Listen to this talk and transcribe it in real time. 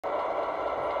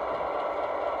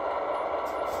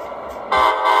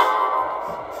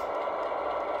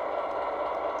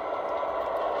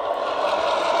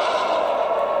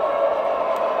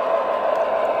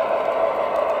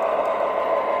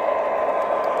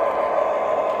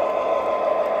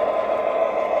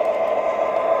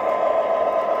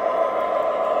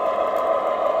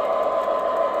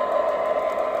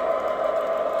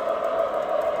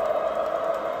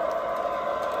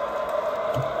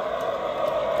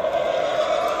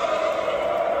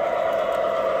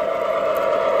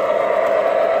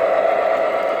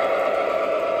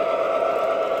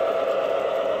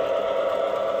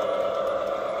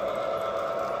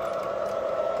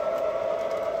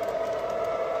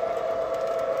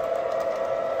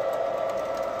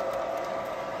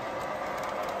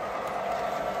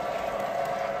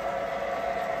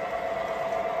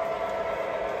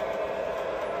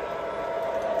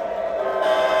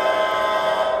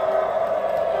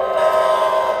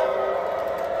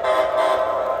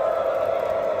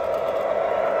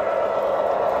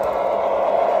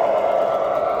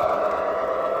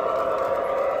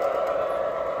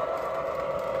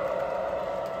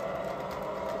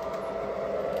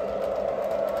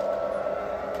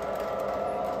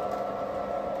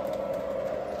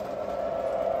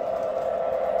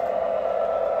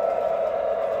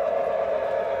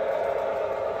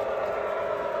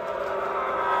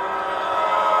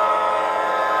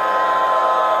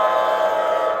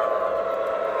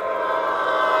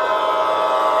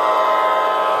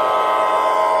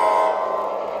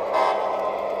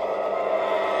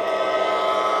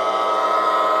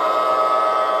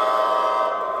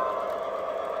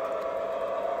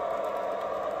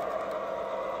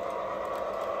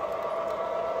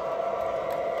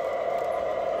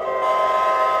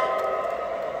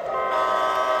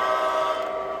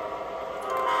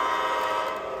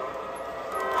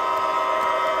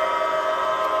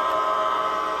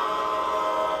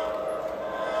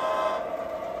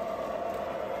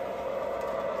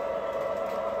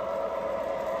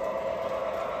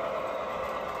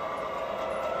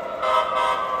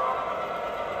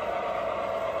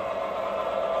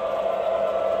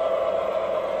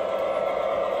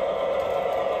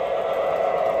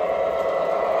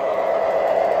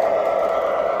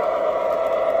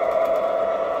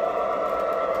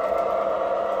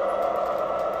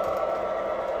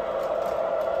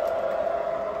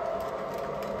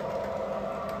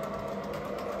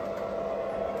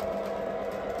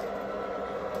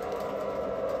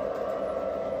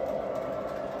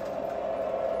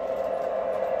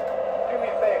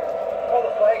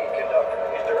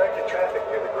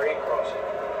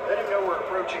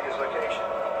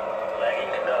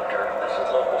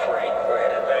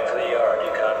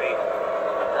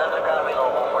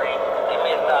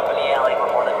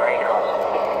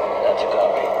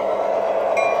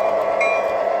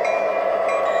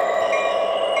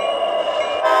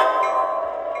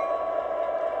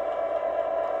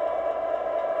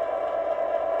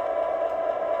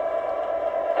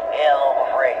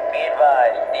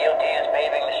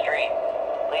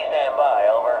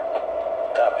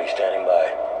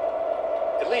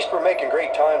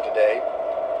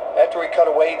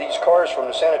From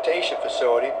the sanitation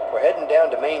facility, we're heading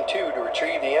down to Main 2 to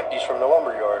retrieve the empties from the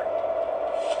lumber yard.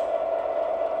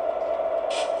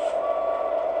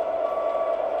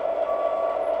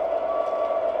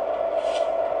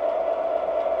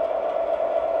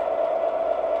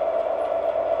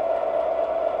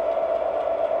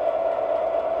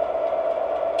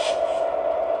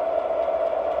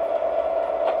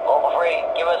 Local Freight,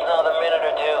 give us another minute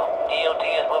or two. DOT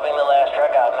is moving the last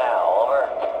truck out now.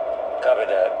 Over. Copy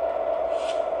that.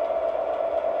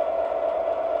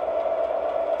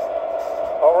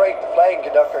 Alright, the flagging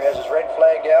conductor has his red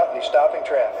flag out and he's stopping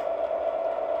traffic.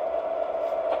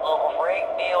 Local Freight,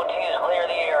 DOT has cleared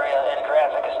the area and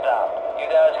traffic is stopped. You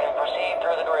guys can proceed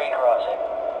through the grade crossing.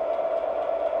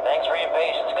 Thanks for your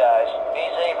patience, guys. Be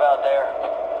safe out there.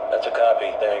 That's a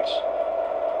copy, thanks.